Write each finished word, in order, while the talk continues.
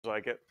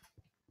like it.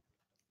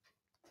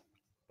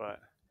 But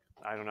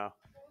I don't know.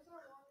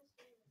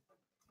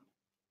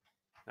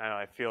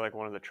 I feel like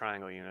one of the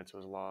triangle units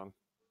was long.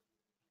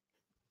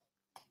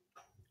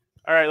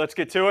 All right, let's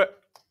get to it.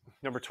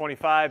 Number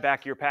 25, back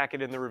of your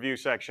packet in the review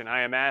section.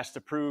 I am asked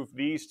to prove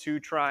these two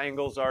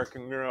triangles are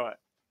congruent.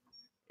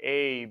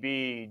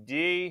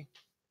 ABD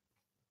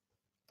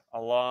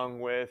along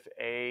with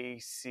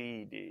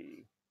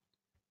ACD.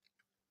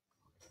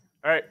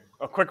 All right,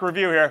 a quick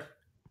review here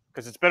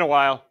because it's been a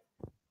while.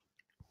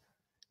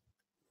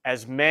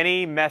 As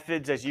many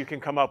methods as you can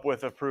come up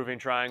with of proving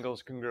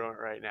triangles congruent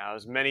right now.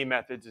 As many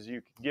methods as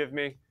you can give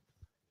me,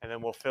 and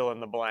then we'll fill in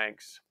the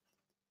blanks.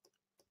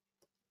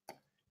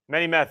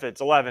 Many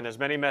methods, 11, as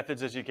many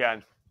methods as you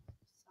can. Side,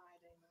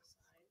 angle, side.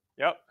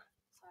 Yep.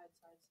 Side,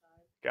 side,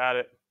 side. Got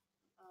it.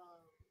 Angle,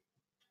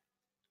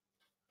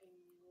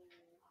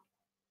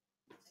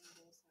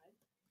 side.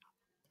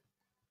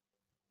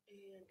 And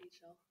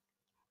HL.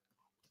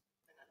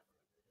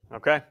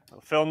 Okay,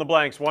 I'll fill in the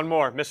blanks. One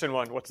more, missing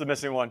one. What's the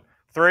missing one?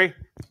 3?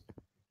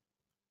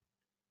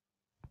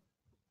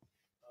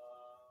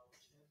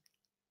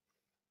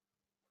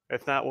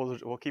 If not,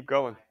 we'll keep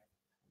going.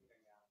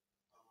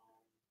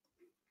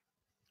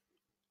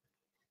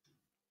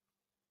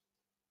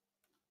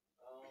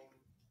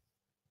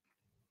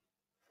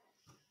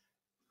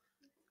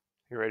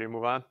 You ready to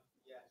move on?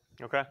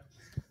 Yeah. Okay.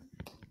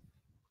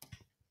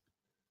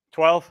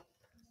 12?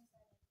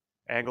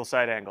 Angle,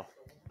 side, angle.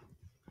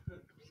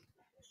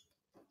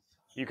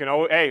 You can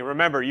always, hey,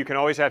 remember, you can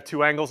always have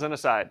 2 angles and a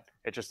side.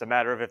 It's just a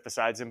matter of if the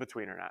side's in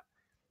between or not.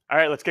 All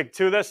right, let's get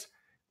to this.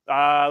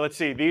 Let's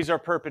see. These are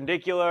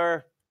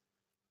perpendicular,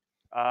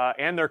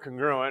 and they're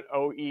congruent.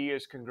 OE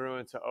is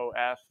congruent to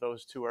OF.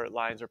 Those two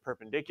lines are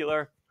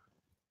perpendicular.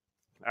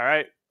 All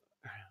right.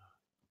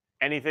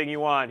 Anything you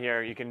want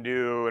here. You can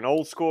do an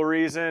old school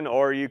reason,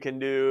 or you can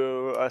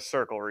do a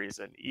circle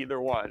reason.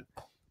 Either one.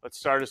 Let's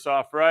start us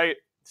off right.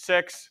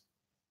 6.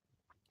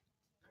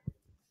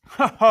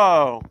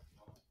 Oh.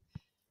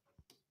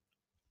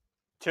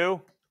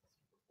 2?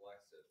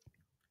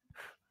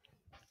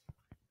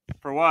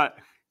 For what?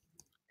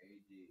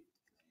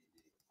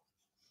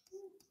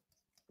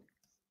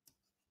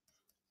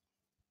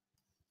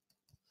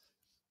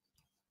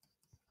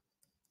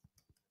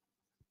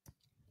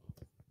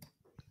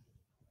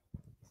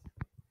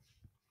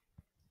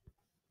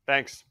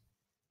 Thanks.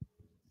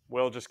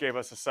 Will just gave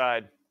us a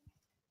side.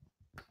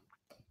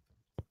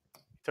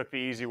 Took the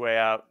easy way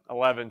out.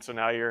 11, so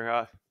now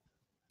you're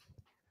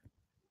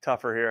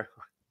tougher here.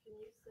 Can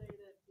you say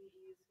that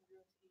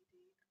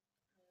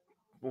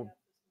BE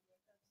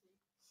is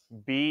congruent to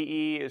ED?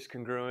 BE is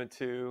congruent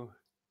to.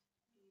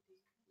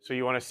 So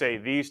you want to say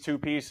these 2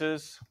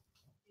 pieces?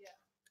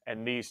 Yeah.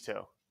 And these 2? Yeah.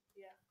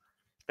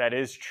 That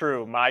is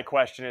true. My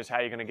question is how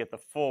you're going to get the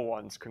full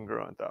ones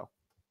congruent, though.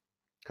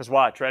 Because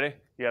watch, ready?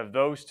 You have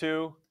those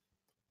 2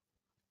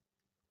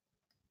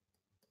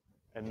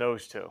 and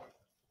those 2,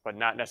 but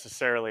not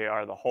necessarily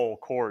are the whole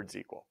chords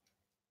equal.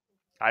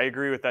 I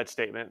agree with that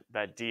statement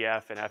that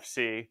DF and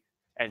FC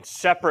and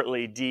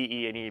separately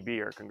DE and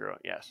EB are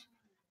congruent. Yes,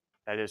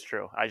 that is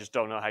true. I just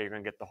don't know how you're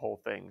going to get the whole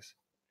things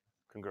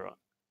congruent.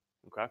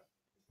 Okay?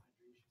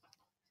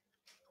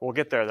 We'll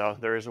get there, though.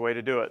 There is a way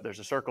to do it. There's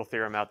a circle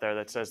theorem out there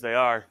that says they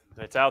are.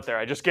 It's out there.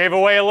 I just gave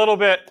away a little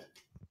bit.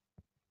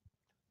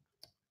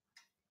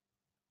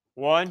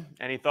 1,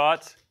 any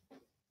thoughts?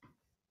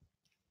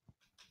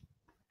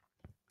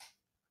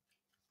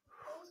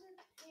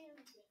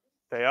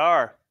 They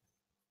are.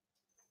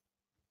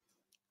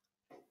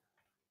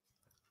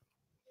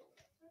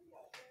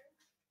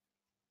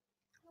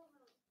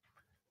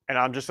 And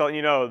I'm just letting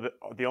you know,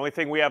 the only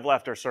thing we have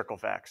left are circle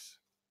facts.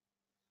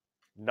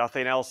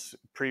 Nothing else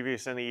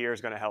previous in the year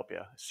is going to help you.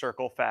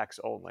 Circle facts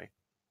only.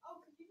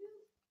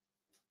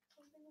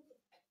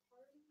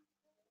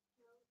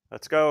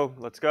 Let's go.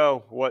 Let's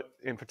go. What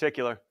in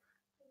particular?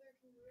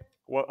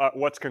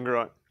 What's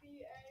congruent?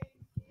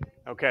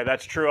 Okay,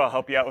 that's true. I'll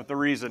help you out with the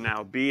reason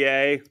now.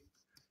 BA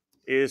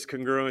is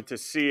congruent to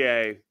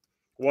CA.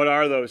 What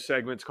are those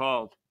segments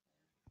called?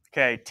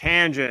 Okay,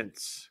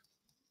 tangents.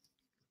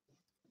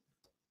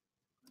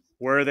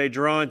 Where are they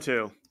drawn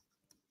to?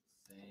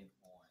 Same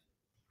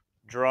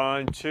point.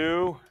 Drawn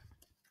to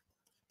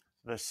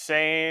the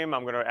same.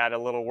 I'm going to add a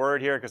little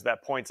word here because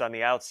that point's on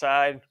the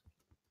outside.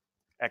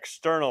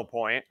 External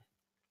point.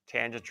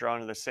 Tangents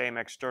drawn to the same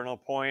external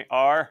point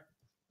are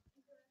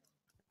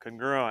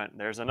congruent.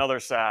 There's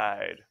another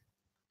side.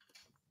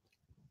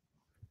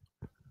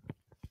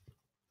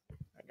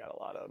 I got a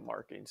lot of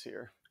markings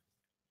here.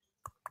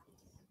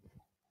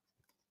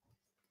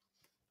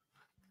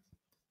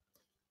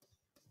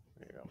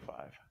 There you go,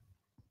 5.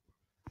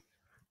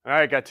 All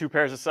right, got 2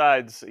 pairs of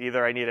sides.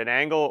 Either I need an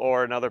angle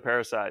or another pair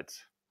of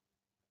sides.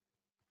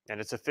 And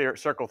it's a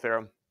circle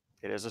theorem.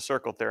 It is a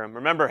circle theorem.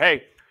 Remember,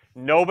 hey,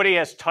 nobody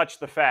has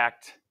touched the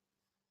fact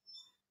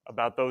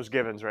about those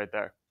givens right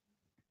there.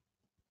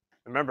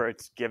 Remember,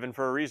 it's given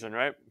for a reason,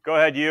 right? Go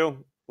ahead,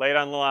 you. Lay it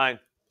on the line.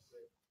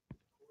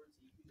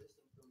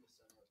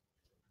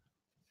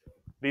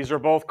 These are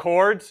both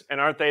chords, and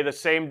aren't they the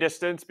same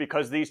distance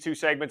because these two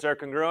segments are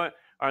congruent?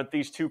 Aren't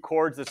these two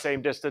chords the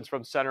same distance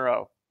from center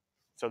O?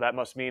 So that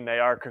must mean they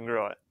are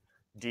congruent.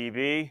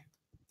 DB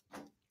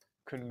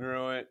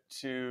congruent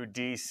to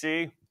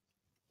DC.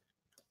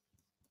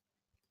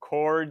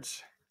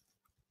 Chords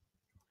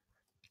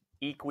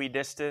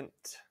equidistant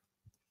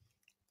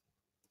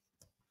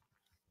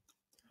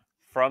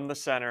from the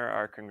center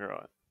are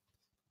congruent.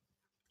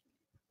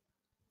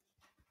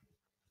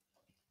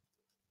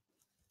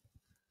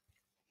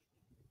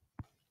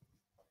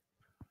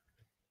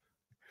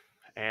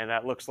 And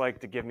that looks like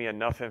to give me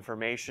enough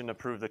information to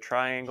prove the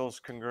triangle's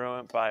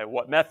congruent by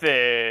what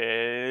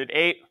method?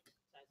 8.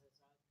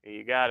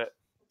 You got it.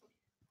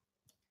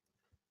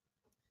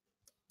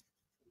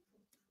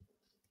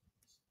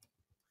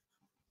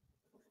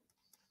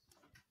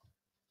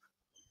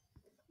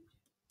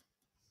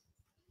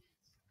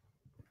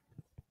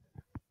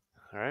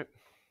 All right.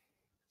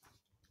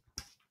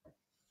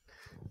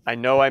 I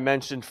know I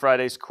mentioned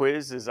Friday's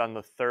quiz is on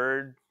the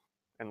third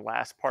and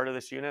last part of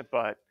this unit,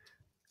 but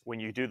when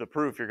you do the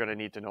proof, you're going to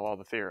need to know all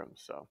the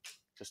theorems. So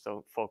just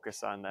don't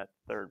focus on that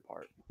third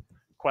part.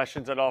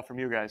 Questions at all from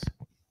you guys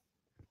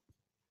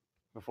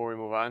before we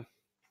move on?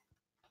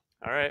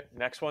 All right,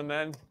 next one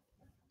then.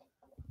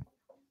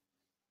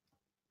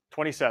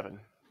 27.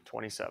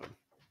 27. Do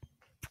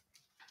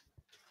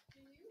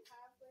you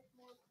have like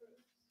more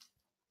proofs?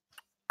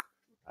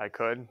 I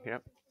could,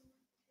 yep.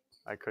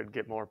 I could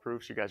get more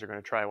proofs. You guys are going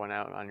to try one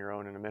out on your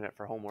own in a minute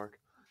for homework.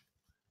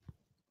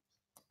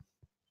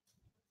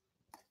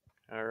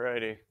 All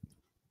righty.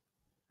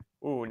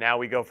 Ooh, now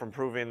we go from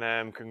proving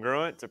them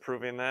congruent to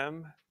proving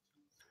them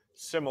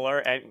similar.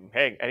 And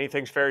hey,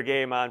 anything's fair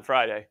game on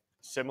Friday.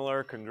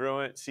 Similar,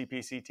 congruent,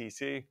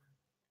 CPC/TC.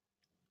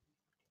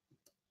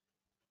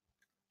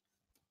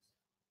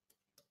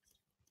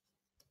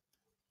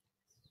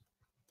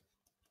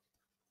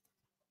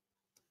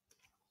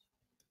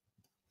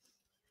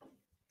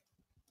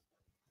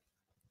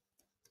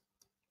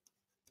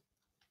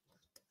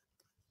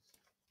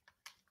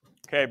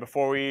 Okay,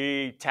 before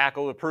we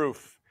tackle the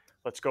proof,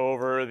 let's go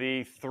over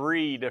the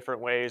 3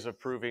 different ways of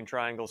proving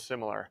triangles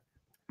similar.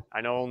 I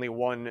know only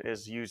one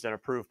is used in a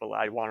proof, but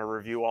I want to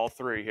review all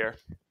 3 here.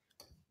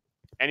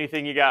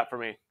 Anything you got for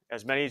me?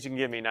 As many as you can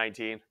give me,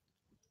 19.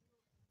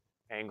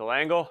 Angle,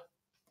 angle.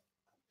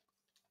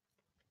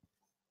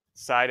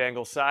 Side,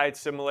 angle, side,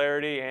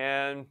 similarity,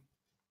 and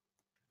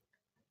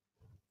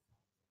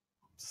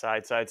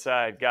side, side,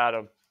 side. Got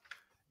them.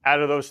 Out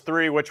of those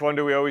 3, which one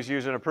do we always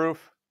use in a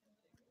proof?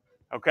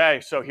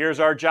 Okay, so here's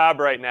our job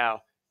right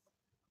now.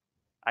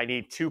 I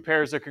need 2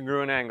 pairs of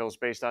congruent angles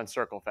based on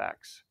circle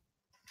facts.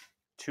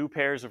 2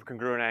 pairs of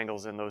congruent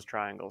angles in those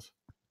triangles.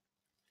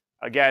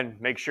 Again,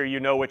 make sure you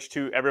know which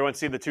 2. Everyone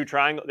see the 2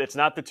 triangles? It's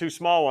not the 2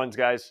 small ones,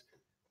 guys.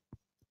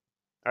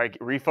 All right,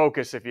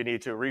 refocus if you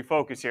need to.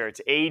 Refocus here.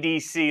 It's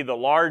ADC, the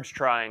large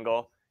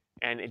triangle,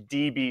 and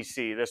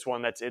DBC, this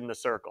one that's in the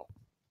circle.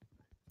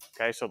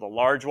 Okay, so the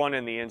large one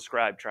and the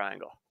inscribed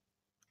triangle.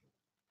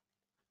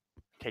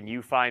 Can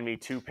you find me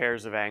 2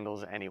 pairs of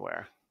angles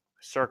anywhere?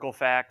 Circle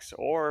facts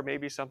or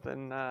maybe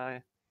something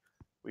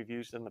we've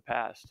used in the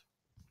past.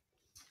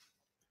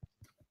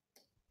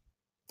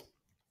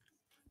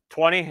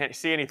 20,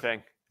 see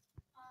anything?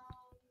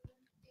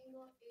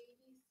 Angle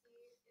ABC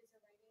is a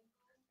right angle.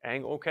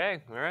 Angle,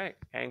 okay, all right.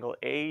 Angle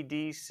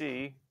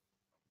ADC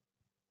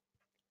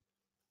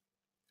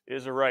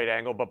is a right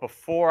angle, but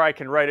before I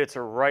can write it's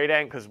a right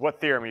angle, because what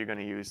theorem are you going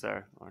to use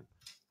there? A tangent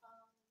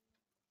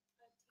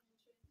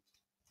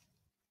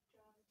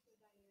drawn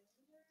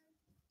to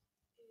diameter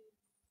creates.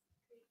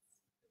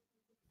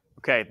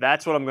 Okay,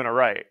 that's what I'm going to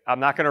write.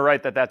 I'm not going to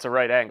write that that's a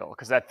right angle,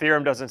 because that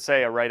theorem doesn't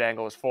say a right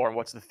angle is formed.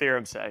 What's the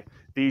theorem say?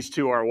 These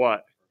 2 are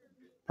what?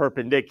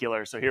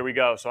 Perpendicular. So here we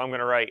go. So I'm going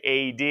to write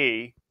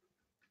AD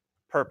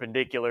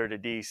perpendicular to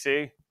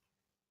DC.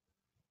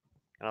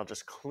 And I'll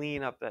just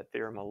clean up that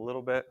theorem a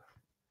little bit.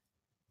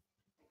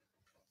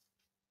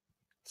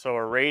 So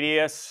a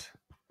radius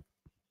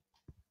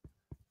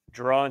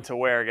drawn to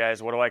where,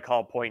 guys? What do I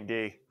call point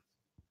D?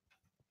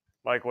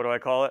 Mike, what do I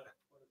call it?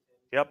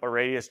 Yep, a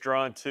radius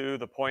drawn to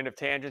the point of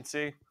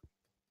tangency.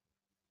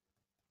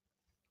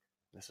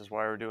 This is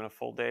why we're doing a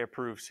full day of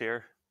proofs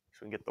here, so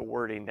we can get the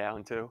wording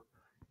down too.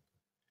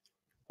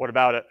 What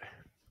about it?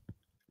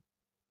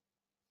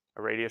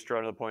 A radius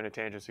drawn to the point of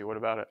tangency. What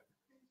about it?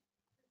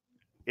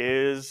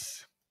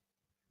 Is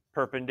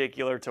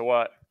perpendicular to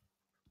what?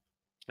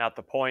 Not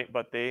the point,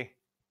 but the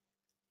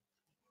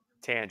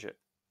tangent.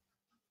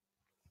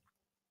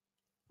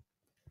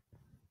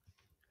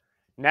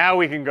 Now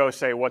we can go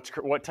say what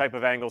type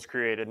of angle is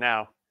created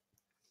now.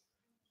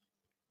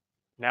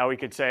 Now we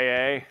could say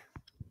a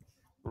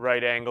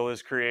right angle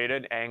is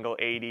created. Angle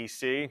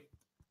ADC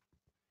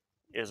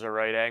is a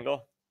right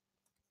angle.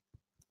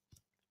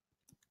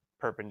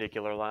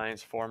 Perpendicular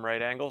lines form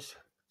right angles.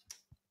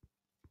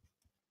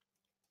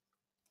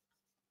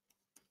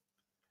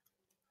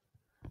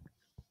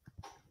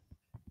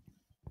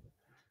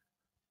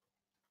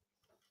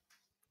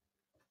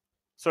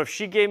 So if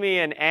she gave me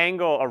an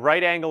angle, a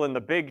right angle in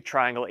the big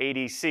triangle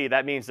ADC,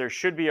 that means there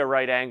should be a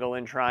right angle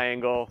in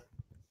triangle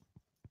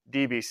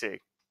DBC.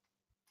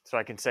 So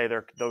I can say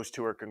those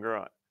two are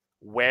congruent.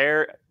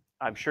 Where,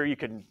 I'm sure you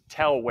can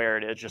tell where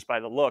it is just by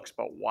the looks,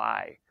 but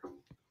why?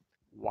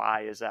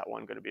 Why is that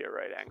one going to be a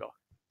right angle?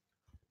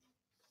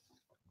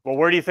 Well,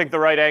 where do you think the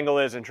right angle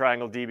is in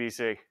triangle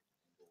DBC?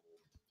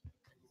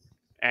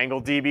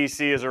 Angle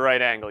DBC is a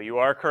right angle. You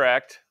are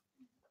correct.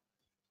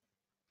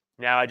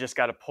 Now I just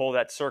got to pull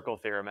that circle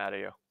theorem out of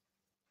you.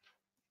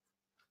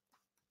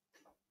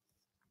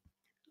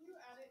 Can you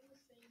add it in the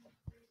same reason?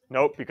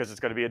 Nope, because it's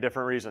going to be a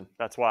different reason.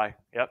 That's why.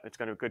 Yep, it's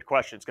going to be a good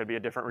question. It's going to be a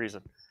different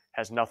reason.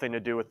 Has nothing to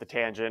do with the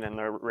tangent and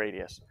the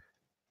radius.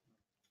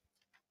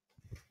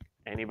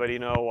 Anybody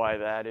know why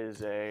that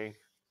is a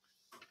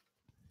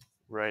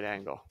right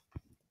angle?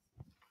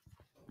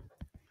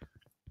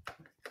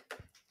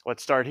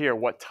 Let's start here.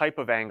 What type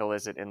of angle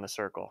is it in the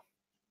circle?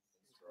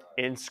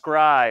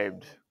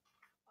 Inscribed.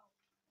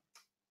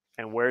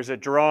 And where's it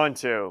drawn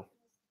to?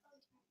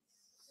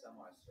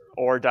 Semicircle.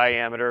 Or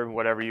diameter,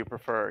 whatever you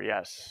prefer.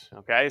 Yes.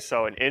 Okay,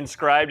 so an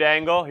inscribed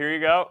angle. Here you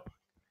go.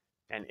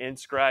 An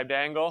inscribed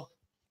angle.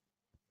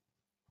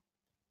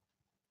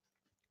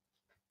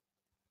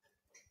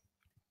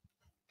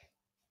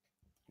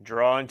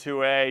 Drawn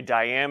to a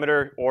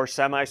diameter or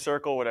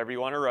semicircle, whatever you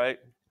want to write.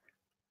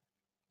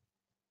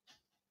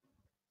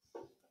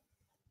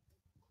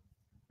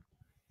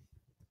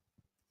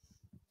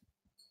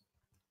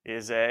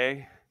 Is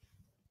a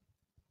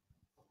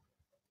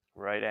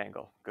right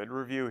angle. Good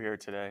review here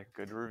today.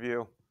 Good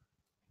review.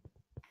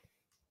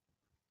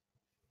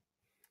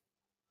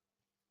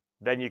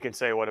 Then you can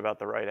say, what about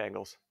the right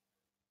angles?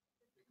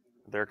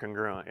 They're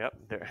congruent.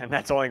 Yep. And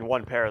that's only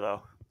one pair,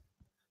 though.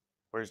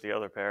 Where's the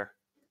other pair?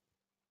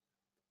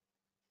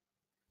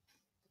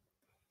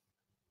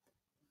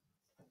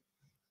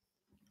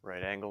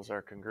 Right angles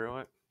are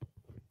congruent.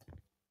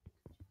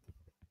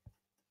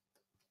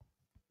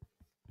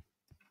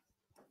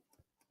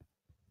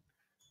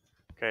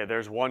 Okay,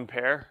 there's one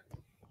pair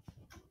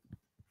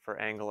for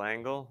angle,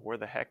 angle. Where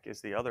the heck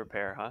is the other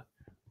pair, huh?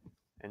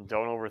 And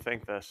don't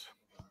overthink this.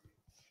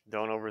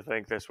 Don't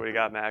overthink this. What do you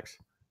got, Max?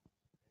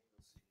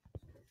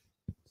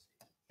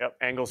 Yep,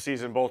 angle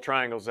C's in both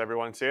triangles.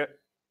 Everyone see it?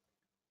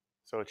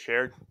 So it's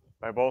shared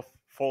by both.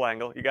 Full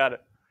angle. You got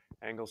it.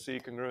 Angle C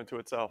congruent to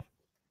itself.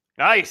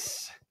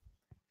 Nice.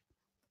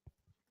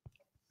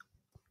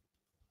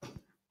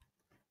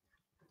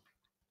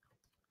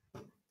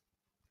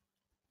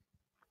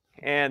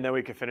 And then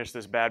we can finish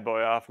this bad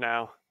boy off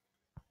now.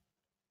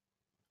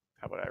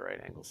 How about I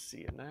write angle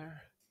C in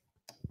there?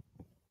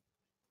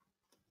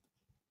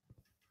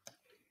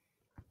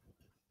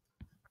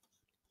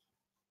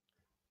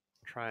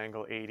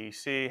 Triangle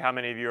ADC. How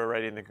many of you are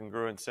writing the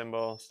congruent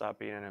symbol? Stop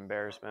being an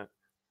embarrassment.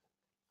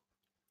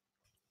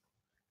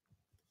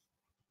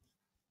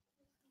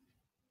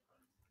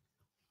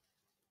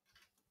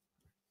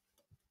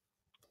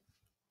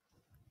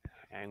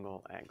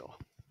 Angle, angle.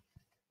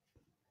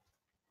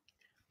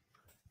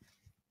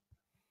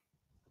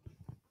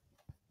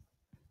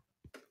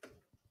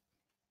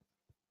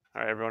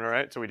 All right, everyone, all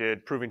right? So we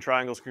did proving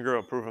triangles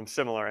congruent, prove them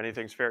similar.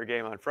 Anything's fair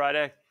game on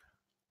Friday.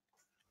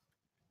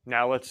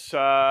 Now let's,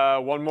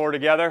 one more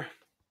together.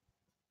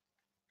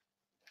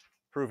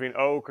 Proving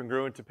O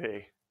congruent to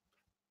P.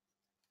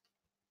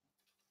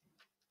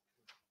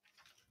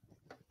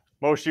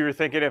 Most of you are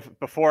thinking if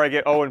before I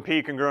get O and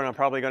P congruent, I'm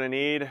probably going to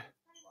need,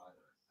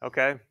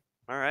 okay,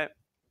 all right,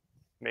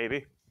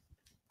 maybe.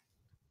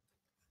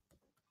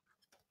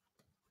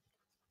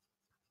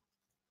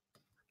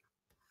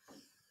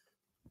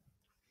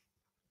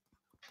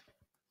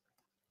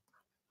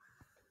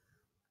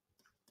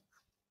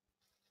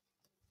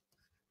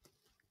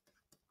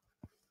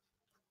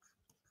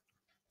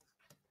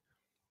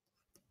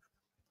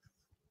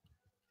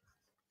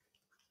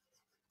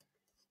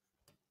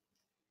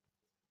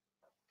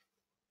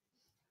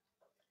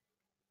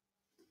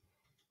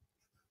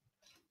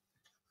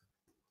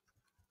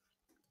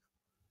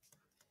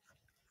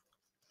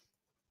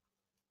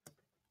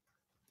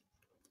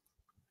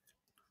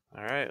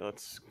 All right,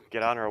 let's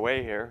get on our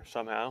way here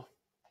somehow.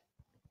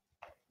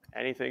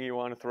 Anything you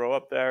want to throw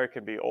up there, it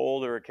can be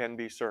old or it can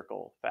be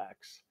circle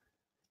facts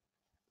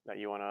that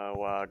you want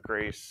to,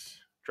 Grace,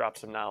 drop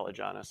some knowledge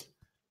on us.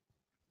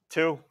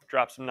 2,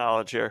 drop some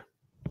knowledge here.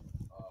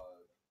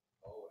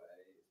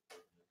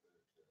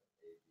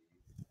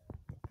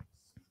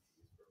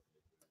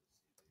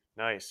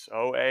 OA is perpendicular to AB. Nice.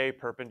 OA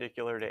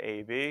perpendicular to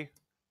AB.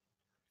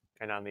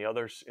 And on the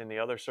others, in the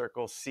other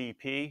circle,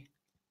 CP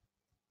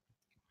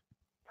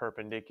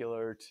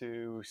perpendicular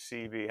to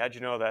CB. How'd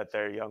you know that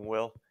there, young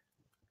Will?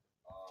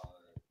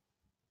 The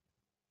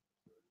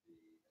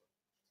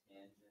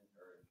tangent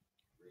or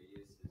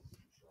radius is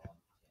drawn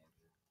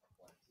tangent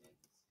upon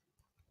tangent.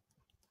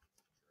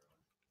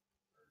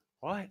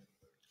 What?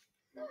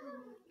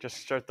 Just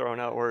start throwing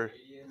out words.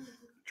 Radius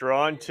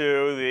Drawn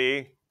to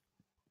the,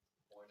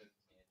 point of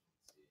tangent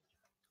C.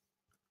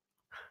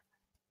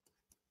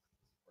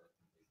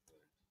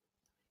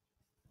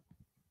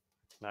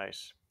 Perpendicular.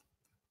 nice.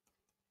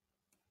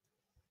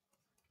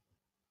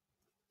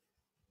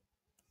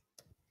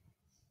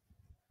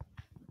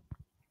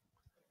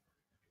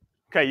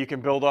 Okay, you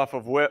can build off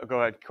of what?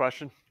 Go ahead.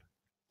 Question.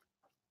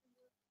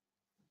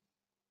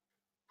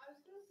 I was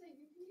gonna say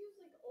you can use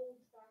like old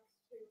facts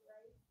too,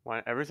 right?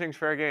 Why, everything's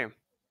fair game.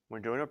 We're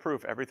doing a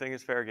proof. Everything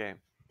is fair game.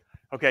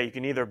 Okay, you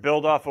can either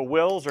build off of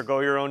Will's or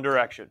go your own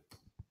direction.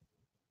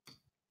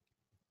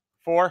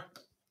 4.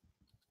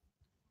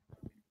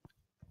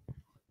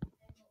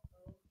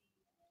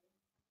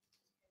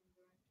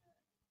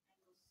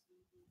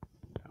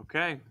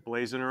 Okay,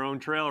 blazing her own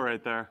trail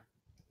right there.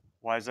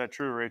 Why is that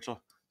true, Rachel?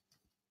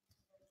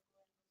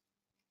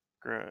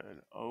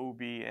 Good.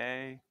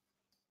 OBA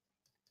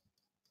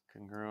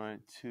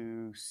congruent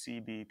to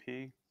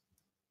CBP.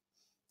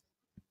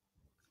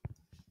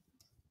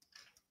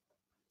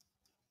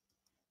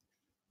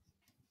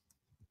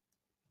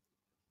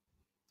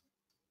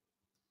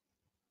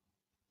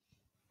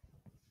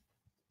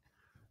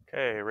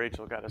 Okay,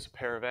 Rachel got us a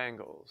pair of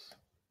angles.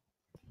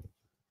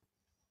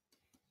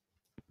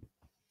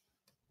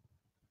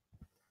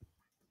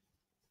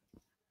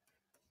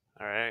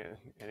 All right,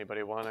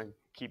 anybody want to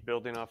keep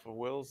building off of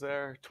Will's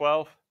there?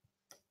 12?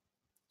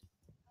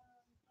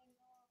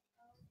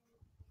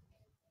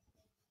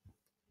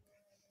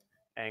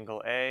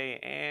 Angle A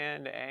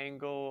and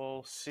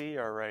angle C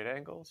are right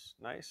angles.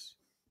 Nice.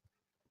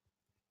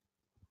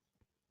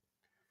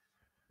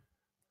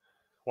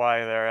 Why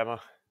there, Emma?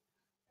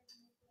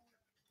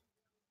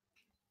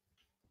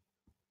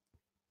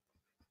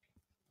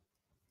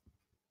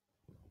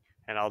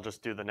 And I'll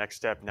just do the next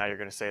step. Now you're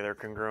going to say they're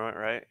congruent,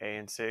 right? A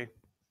and C.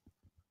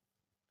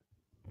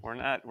 We're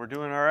not. We're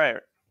doing all right.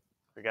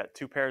 We got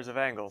 2 pairs of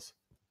angles.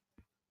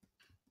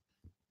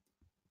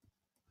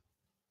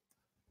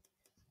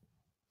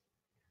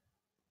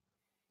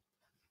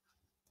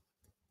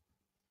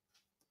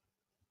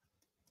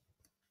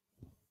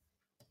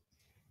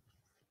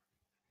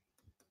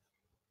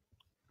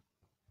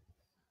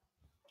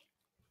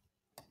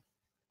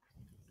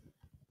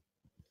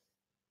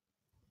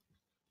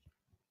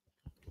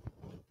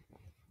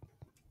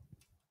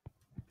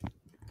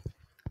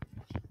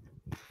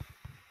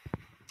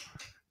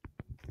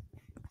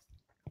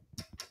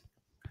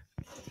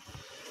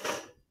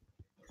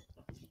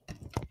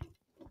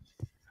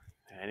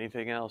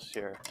 Anything else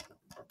here?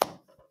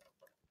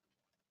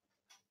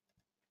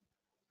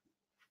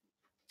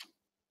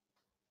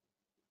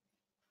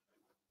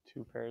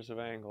 Two pairs of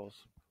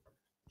angles.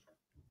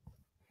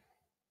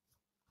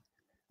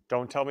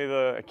 Don't tell me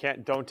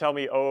don't tell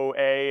me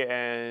OA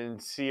and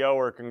CO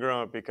are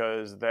congruent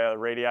because the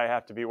radii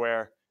have to be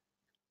where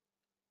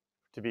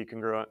to be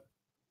congruent?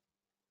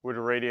 Where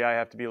do radii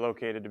have to be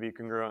located to be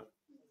congruent?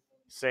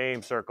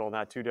 Same circle,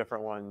 not 2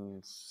 different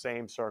ones.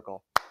 Same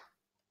circle.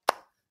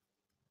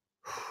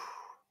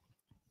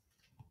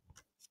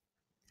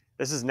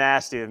 This is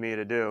nasty of me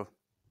to do.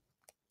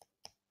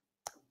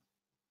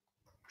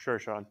 Sure,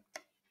 Sean.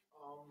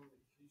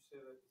 You say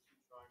that the 2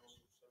 triangles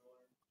are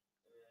similar,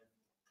 and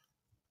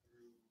then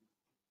through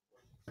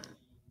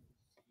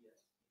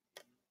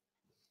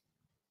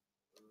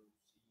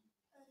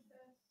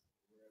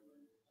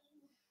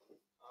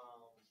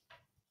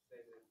say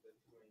that the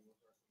 2 angles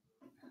are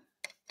congruent.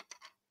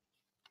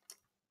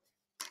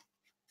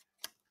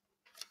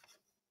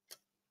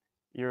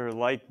 You're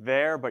like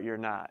there, but you're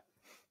not.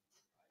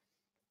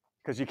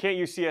 Because you can't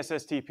use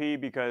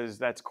CSSTP because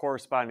that's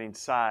corresponding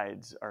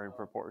sides are in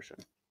proportion.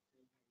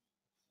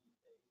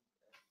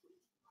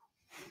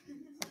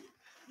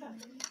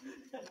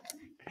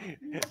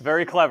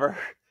 Very clever.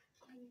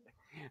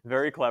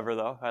 Very clever,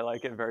 though. I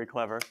like it. Very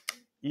clever.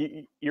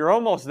 You're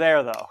almost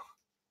there, though.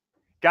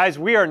 Guys,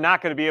 we are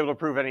not going to be able to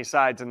prove any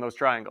sides in those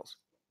triangles.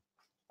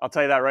 I'll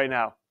tell you that right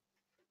now.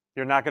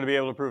 You're not going to be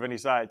able to prove any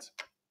sides.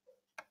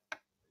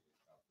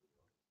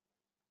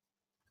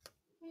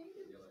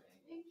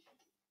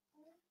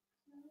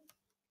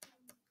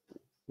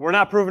 We're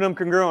not proving them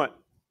congruent.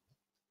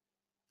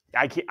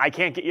 I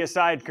can't get you a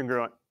side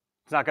congruent.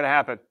 It's not going to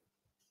happen.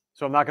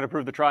 So I'm not going to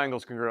prove the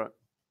triangle's congruent.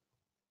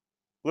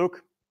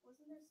 Luke?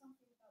 Wasn't there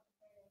something about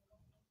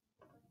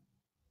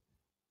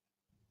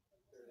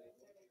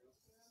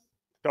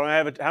the Don't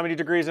have it. How many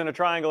degrees in a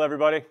triangle,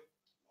 everybody?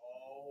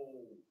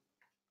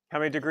 How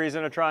many degrees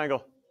in a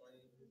triangle?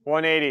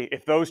 180.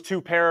 If those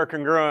 2 pair are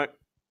congruent,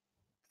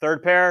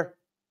 third pair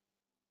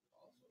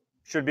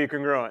should be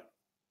congruent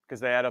because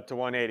they add up to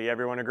 180.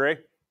 Everyone agree?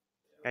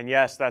 And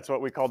yes, that's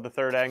what we called the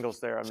third angles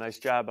there. A nice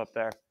job up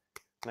there.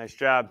 Nice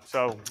job.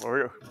 So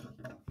we're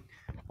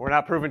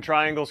not proving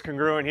triangles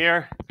congruent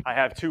here. I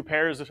have 2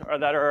 pairs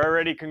that are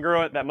already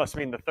congruent. That must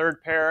mean the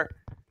third pair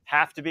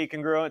have to be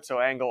congruent. So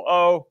angle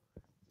O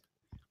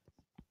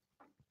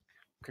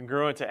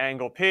congruent to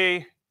angle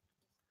P.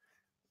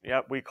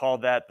 Yep, we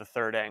called that the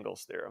third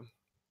angles theorem.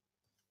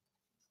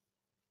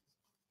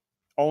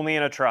 Only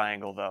in a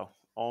triangle, though.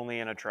 Only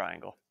in a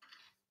triangle.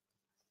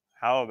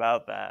 How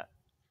about that?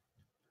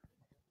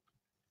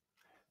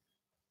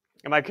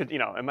 Am I going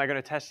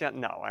to test you?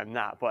 No, I'm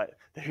not. But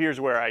here's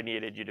where I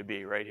needed you to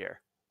be, right here.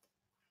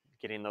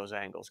 Getting those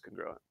angles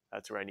congruent.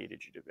 That's where I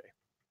needed you to be.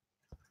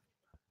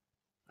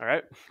 All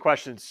right,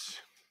 questions.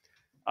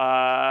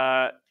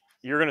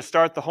 You're going to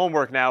start the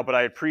homework now, but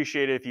I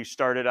appreciate it if you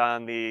started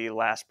on the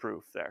last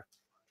proof there.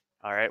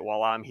 All right,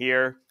 while I'm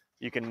here,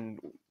 you can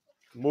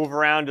move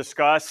around,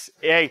 discuss.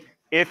 Hey,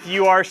 if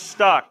you are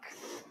stuck,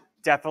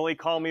 definitely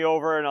call me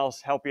over and I'll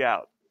help you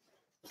out.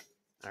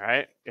 All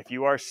right, if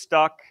you are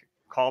stuck,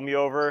 call me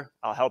over,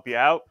 I'll help you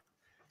out.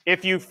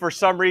 If you, for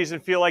some reason,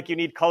 feel like you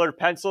need colored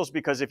pencils,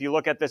 because if you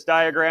look at this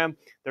diagram,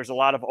 there's a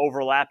lot of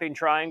overlapping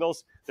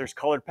triangles. There's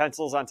colored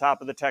pencils on top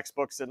of the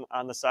textbooks and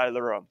on the side of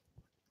the room.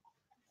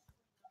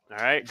 All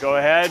right, go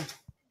ahead.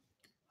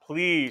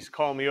 Please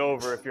call me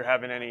over if you're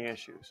having any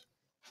issues.